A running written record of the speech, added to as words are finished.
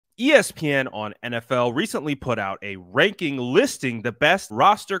ESPN on NFL recently put out a ranking listing the best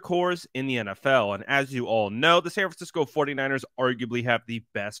roster cores in the NFL. And as you all know, the San Francisco 49ers arguably have the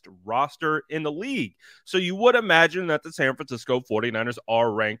best roster in the league. So you would imagine that the San Francisco 49ers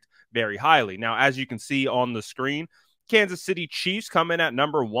are ranked very highly. Now, as you can see on the screen, Kansas City Chiefs come in at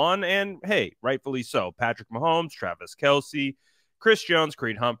number 1, and hey, rightfully so. Patrick Mahomes, Travis Kelce, Chris Jones,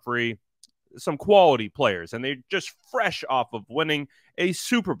 Creed Humphrey, some quality players, and they're just fresh off of winning a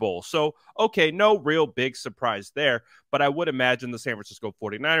Super Bowl. So, okay, no real big surprise there, but I would imagine the San Francisco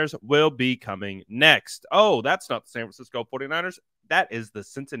 49ers will be coming next. Oh, that's not the San Francisco 49ers. That is the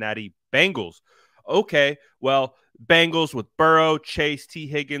Cincinnati Bengals. Okay, well, Bengals with Burrow, Chase, T.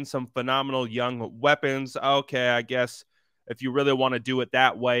 Higgins, some phenomenal young weapons. Okay, I guess if you really want to do it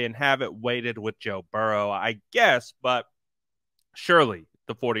that way and have it weighted with Joe Burrow, I guess, but surely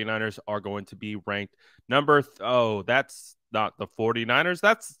the 49ers are going to be ranked number that's not the 49ers,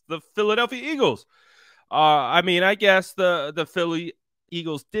 that's the Philadelphia Eagles. I mean, I guess the Philly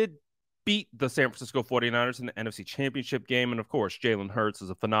Eagles did beat the San Francisco 49ers in the NFC Championship game, and of course, Jalen Hurts is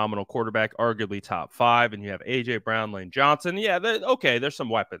a phenomenal quarterback, arguably top 5, and you have A.J. Brown, Lane Johnson. Yeah, okay, there's some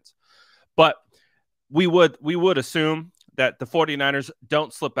weapons. But we would assume that the 49ers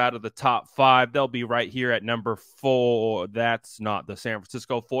don't slip out of the top 5. They'll be right here at number 4. That's not the San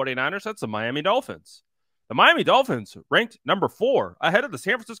Francisco 49ers. That's the Miami Dolphins. The Miami Dolphins ranked number 4 ahead of the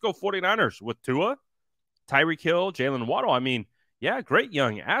San Francisco 49ers with Tua, Tyreek Hill, Jalen Waddle. I mean, yeah, great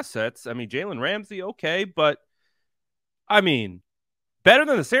young assets. I mean, Jalen Ramsey, okay, but I mean, better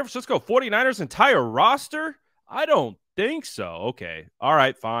than the San Francisco 49ers entire roster? I don't think so. Okay. All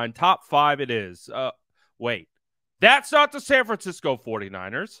right, fine. Top 5 it is. Wait. That's not the San Francisco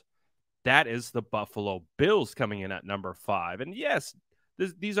 49ers. That is the Buffalo Bills coming in at number 5. And yes,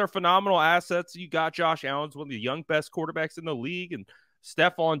 these are phenomenal assets. You got Josh Allen, one of the young best quarterbacks in the league, and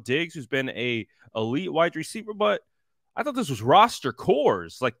Stephon Diggs, who's been a elite wide receiver. But I thought this was roster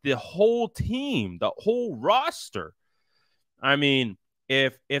cores, like the whole team, the whole roster. I mean,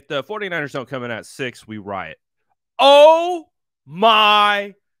 if the 49ers don't come in at 6, we riot. Oh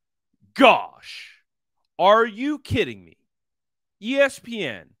my gosh. Are you kidding me?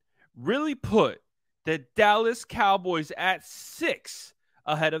 ESPN really put the Dallas Cowboys at 6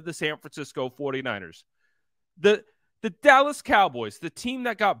 ahead of the San Francisco 49ers. The Dallas Cowboys, the team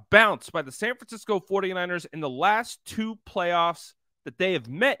that got bounced by the San Francisco 49ers in the last 2 playoffs that they have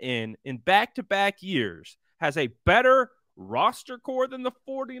met in back-to-back years, has a better roster core than the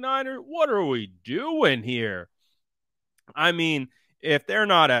 49ers. What are we doing here? I mean, if they're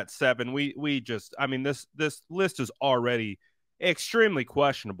not at 7, we just, I mean, this list is already extremely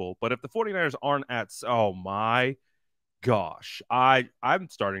questionable. But if the 49ers aren't at, oh my gosh, I'm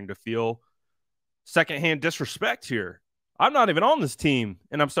starting to feel secondhand disrespect here. I'm not even on this team,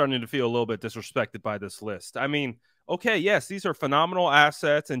 and I'm starting to feel a little bit disrespected by this list. I mean, okay, yes, these are phenomenal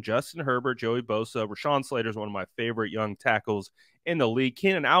assets, and Justin Herbert, Joey Bosa, Rashawn Slater is one of my favorite young tackles in the league.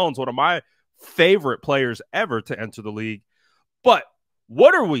 Keenan Allen's one of my favorite players ever to enter the league. But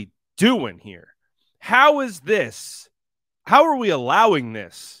what are we doing here? How is this? How are we allowing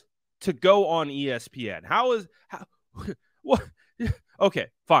this to go on ESPN? What? Okay,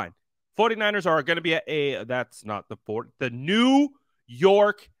 fine. 49ers are going to be at that's not the New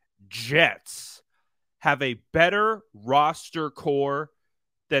York Jets have a better roster core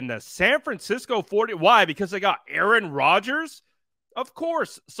than the San Francisco 40. Why? Because they got Aaron Rodgers? Of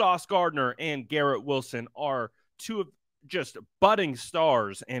course, Sauce Gardner and Garrett Wilson are 2 of just budding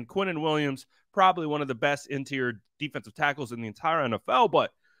stars, and Quinnen Williams, probably one of the best interior defensive tackles in the entire NFL.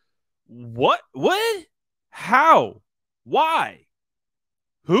 But what? How? Why?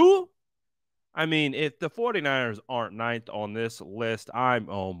 Who? I mean, if the 49ers aren't 9th on this list,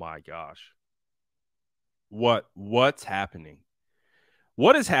 oh my gosh. What's happening?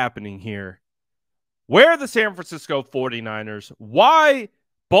 What is happening here? Where are the San Francisco 49ers? Why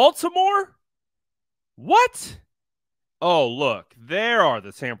Baltimore? What? Oh, look, there are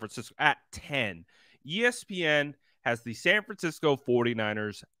the San Francisco at 10. ESPN has the San Francisco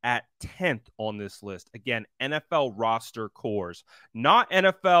 49ers at 10th on this list. Again, NFL roster cores, not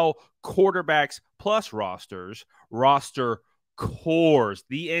NFL quarterbacks plus rosters, roster cores,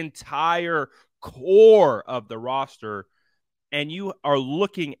 the entire core of the roster. And you are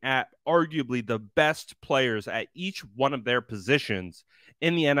looking at arguably the best players at each one of their positions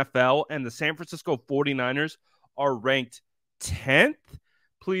in the NFL, and the San Francisco 49ers are ranked 10th.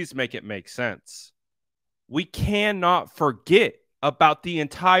 Please make it make sense. We cannot forget about the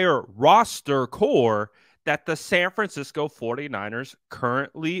entire roster core that the San Francisco 49ers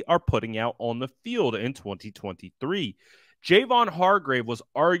currently are putting out on the field in 2023. Javon Hargrave was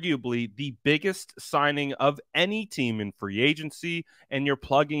arguably the biggest signing of any team in free agency, and you're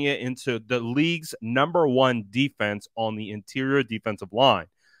plugging it into the league's #1 defense on the interior defensive line.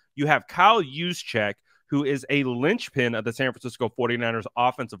 You have Kyle Juszczyk, who is a linchpin of the San Francisco 49ers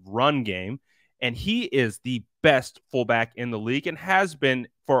offensive run game, and he is the best fullback in the league and has been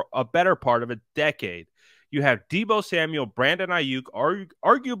for a better part of a decade. You have Deebo Samuel, Brandon Ayuk,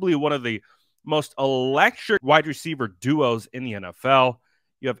 arguably one of the most electric wide receiver duos in the NFL.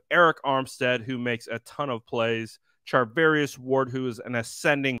 You have Eric Armstead, who makes a ton of plays. Charvarius Ward, who is an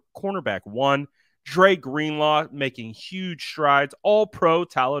ascending cornerback 1. Dre Greenlaw making huge strides. All-Pro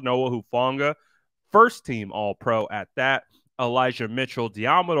Talanoa Hufanga, first-team All-Pro at that. Elijah Mitchell,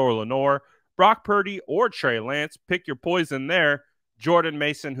 Diamador Lenore, Brock Purdy, or Trey Lance. Pick your poison there. Jordan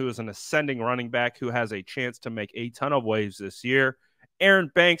Mason, who is an ascending running back who has a chance to make a ton of waves this year.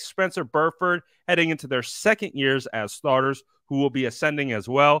 Aaron Banks, Spencer Burford, heading into their second years as starters, who will be ascending as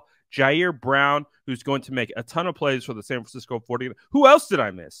well. Jair Brown, who's going to make a ton of plays for the San Francisco 49ers. Who else did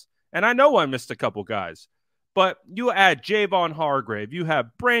I miss? And I know I missed a couple guys. But you add Javon Hargrave. You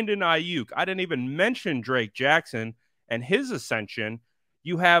have Brandon Ayuk. I didn't even mention Drake Jackson and his ascension.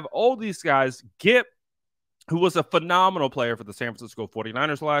 You have all these guys. Gipp, who was a phenomenal player for the San Francisco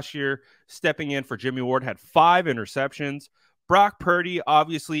 49ers last year, stepping in for Jimmy Ward, had 5 interceptions. Brock Purdy,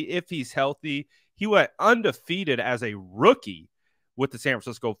 obviously, if he's healthy, he went undefeated as a rookie with the San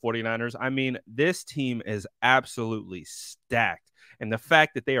Francisco 49ers. I mean, this team is absolutely stacked. And the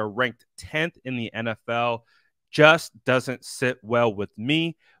fact that they are ranked 10th in the NFL just doesn't sit well with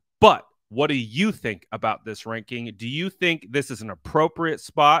me. But what do you think about this ranking? Do you think this is an appropriate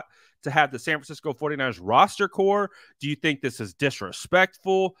spot to have the San Francisco 49ers roster core? Do you think this is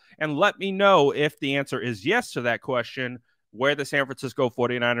disrespectful? And let me know if the answer is yes to that question, where the San Francisco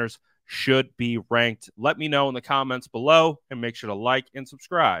 49ers should be ranked. Let me know in the comments below, and make sure to like and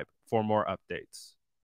subscribe for more updates.